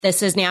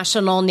This is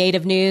National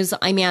Native News.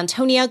 I'm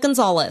Antonia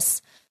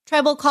Gonzalez.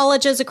 Tribal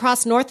colleges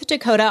across North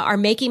Dakota are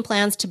making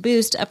plans to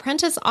boost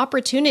apprentice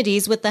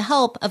opportunities with the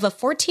help of a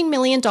 $14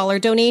 million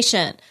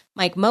donation.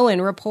 Mike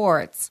Moen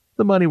reports.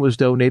 The money was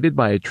donated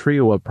by a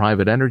trio of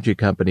private energy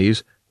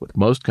companies, with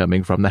most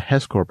coming from the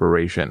Hess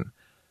Corporation.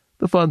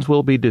 The funds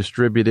will be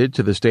distributed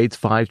to the state's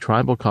 5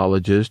 tribal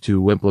colleges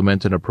to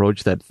implement an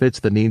approach that fits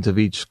the needs of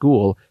each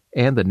school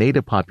and the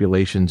Native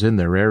populations in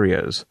their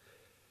areas.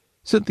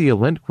 Cynthia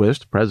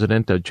Lindquist,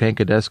 president of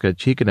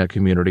Chankadeska-Chikana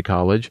Community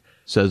College,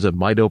 says it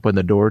might open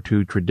the door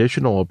to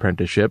traditional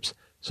apprenticeships,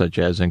 such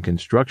as in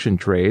construction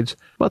trades,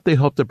 but they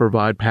hope to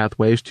provide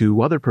pathways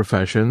to other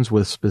professions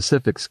with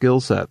specific skill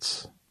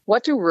sets.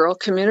 What do rural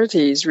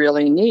communities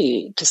really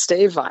need to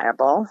stay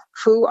viable?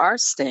 Who are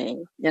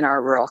staying in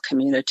our rural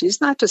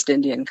communities, not just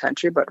Indian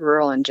country, but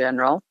rural in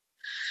general?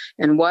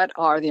 And what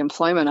are the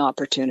employment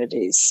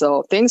opportunities?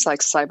 So things like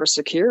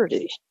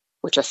cybersecurity,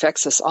 which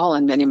affects us all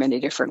in many,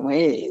 many different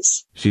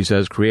ways. She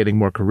says creating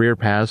more career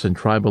paths in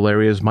tribal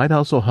areas might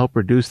also help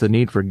reduce the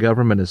need for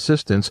government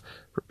assistance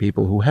for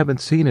people who haven't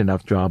seen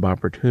enough job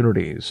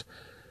opportunities.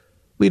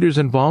 Leaders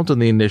involved in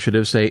the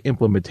initiative say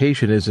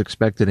implementation is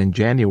expected in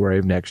January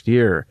of next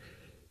year.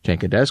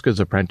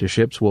 Chankadeska's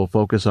apprenticeships will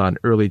focus on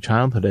early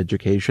childhood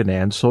education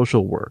and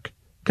social work.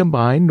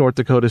 Combined, North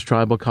Dakota's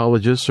tribal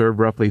colleges serve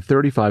roughly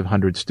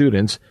 3,500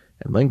 students,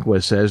 and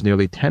Lindquist says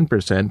nearly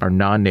 10% are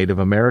non-Native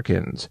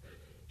Americans.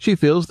 She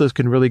feels this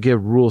can really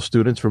give rural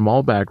students from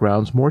all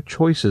backgrounds more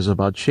choices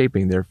about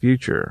shaping their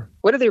future.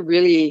 What are they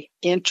really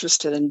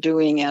interested in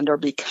doing and or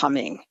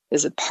becoming?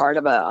 Is it part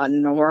of a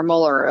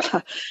normal or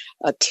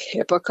a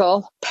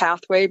typical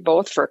pathway,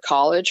 both for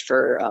college,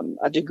 for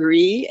a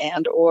degree,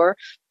 and or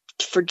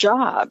for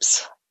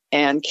jobs?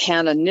 And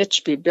can a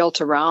niche be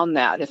built around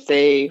that if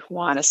they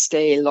want to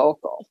stay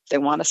local, they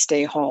want to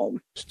stay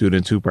home?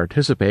 Students who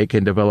participate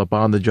can develop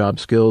on-the-job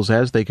skills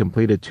as they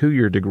complete a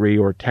 2-year degree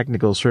or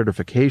technical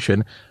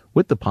certification,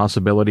 with the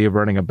possibility of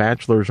earning a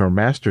bachelor's or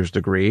master's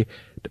degree,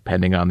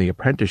 depending on the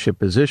apprenticeship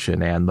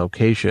position and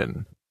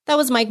location. That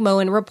was Mike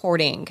Moen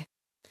reporting.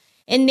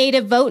 In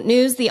Native Vote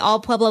news, the All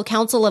Pueblo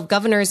Council of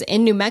Governors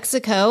in New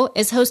Mexico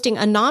is hosting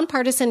a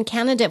nonpartisan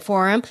candidate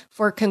forum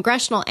for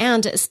congressional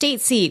and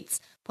state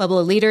seats.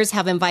 Pueblo leaders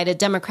have invited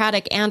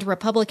Democratic and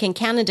Republican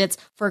candidates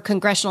for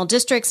congressional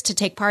districts to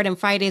take part in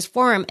Friday's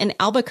forum in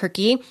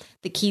Albuquerque.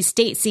 The key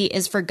state seat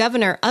is for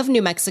governor of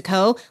New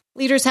Mexico.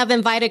 Leaders have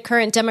invited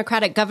current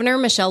Democratic Governor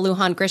Michelle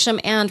Lujan Grisham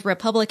and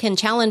Republican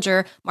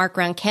challenger Mark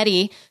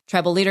Ronchetti.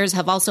 Tribal leaders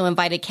have also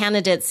invited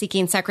candidates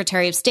seeking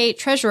Secretary of State,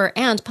 Treasurer,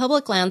 and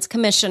Public Lands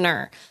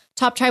Commissioner.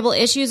 Top tribal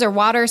issues are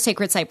water,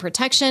 sacred site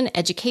protection,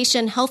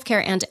 education,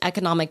 healthcare, and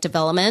economic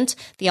development.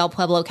 The El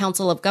Pueblo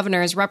Council of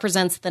Governors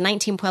represents the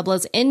 19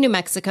 pueblos in New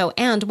Mexico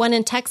and one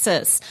in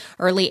Texas.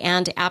 Early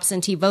and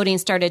absentee voting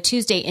started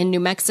Tuesday in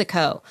New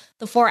Mexico.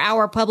 The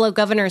 4-hour Pueblo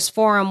Governors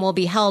Forum will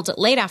be held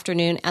late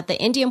afternoon at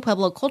the Indian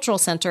Pueblo Cultural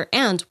Center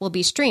and will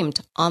be streamed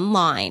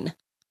online.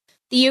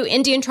 The Ute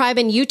Indian tribe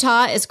in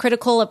Utah is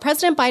critical of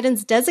President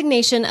Biden's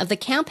designation of the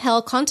Camp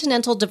Hale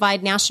Continental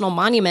Divide National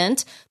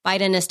Monument.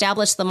 Biden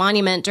established the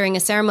monument during a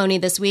ceremony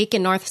this week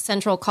in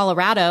north-central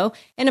Colorado.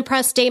 In a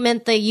press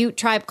statement, the Ute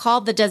tribe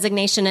called the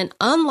designation an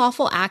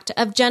unlawful act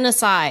of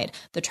genocide.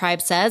 The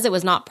tribe says it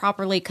was not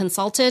properly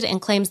consulted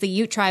and claims the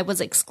Ute tribe was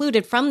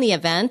excluded from the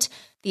event.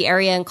 The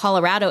area in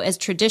Colorado is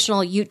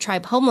traditional Ute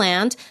tribe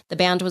homeland. The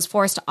band was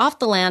forced off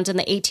the land in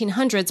the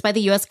 1800s by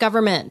the U.S.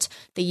 government.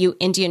 The Ute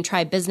Indian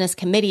Tribe Business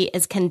Committee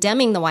is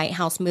condemning the White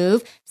House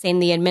move, saying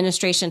the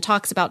administration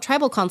talks about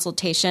tribal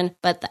consultation,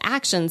 but the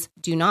actions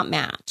do not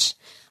match.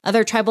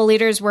 Other tribal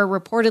leaders were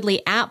reportedly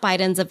at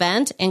Biden's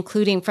event,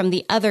 including from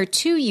the other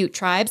 2 Ute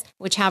tribes,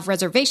 which have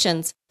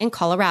reservations in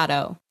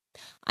Colorado.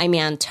 I'm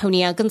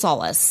Antonia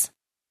Gonzalez.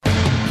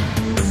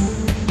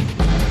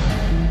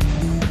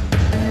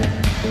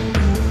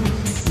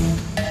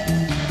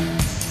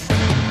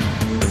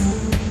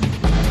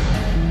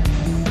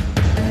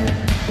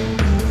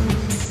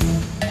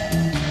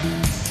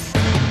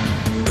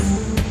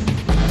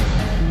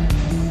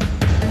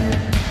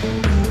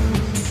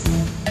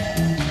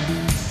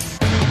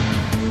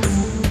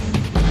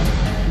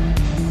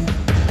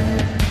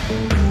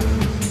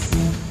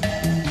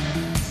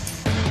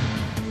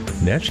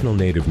 National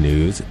Native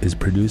News is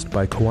produced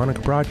by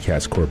Koahnic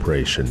Broadcast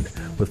Corporation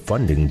with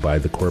funding by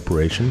the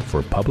Corporation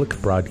for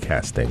Public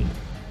Broadcasting.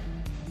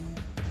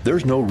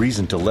 There's no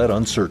reason to let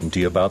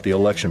uncertainty about the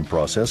election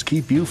process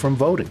keep you from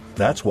voting.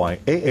 That's why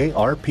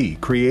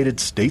AARP created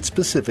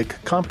state-specific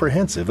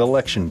comprehensive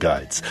election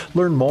guides.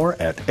 Learn more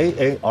at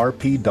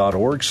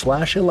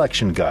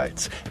aarp.org/election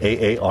guides.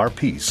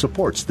 AARP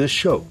supports this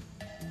show.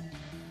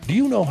 Do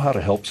you know how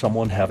to help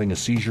someone having a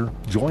seizure?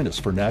 Join us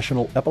for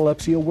National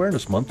Epilepsy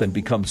Awareness Month and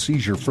become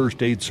Seizure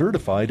First Aid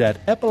certified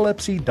at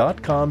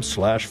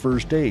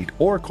epilepsy.com/first-aid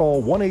or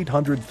call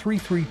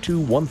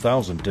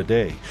 1-800-332-1000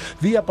 today.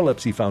 The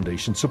Epilepsy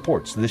Foundation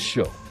supports this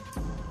show.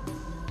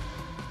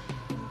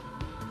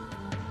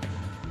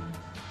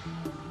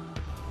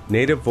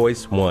 Native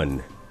Voice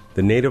One,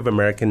 the Native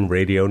American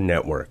Radio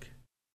Network.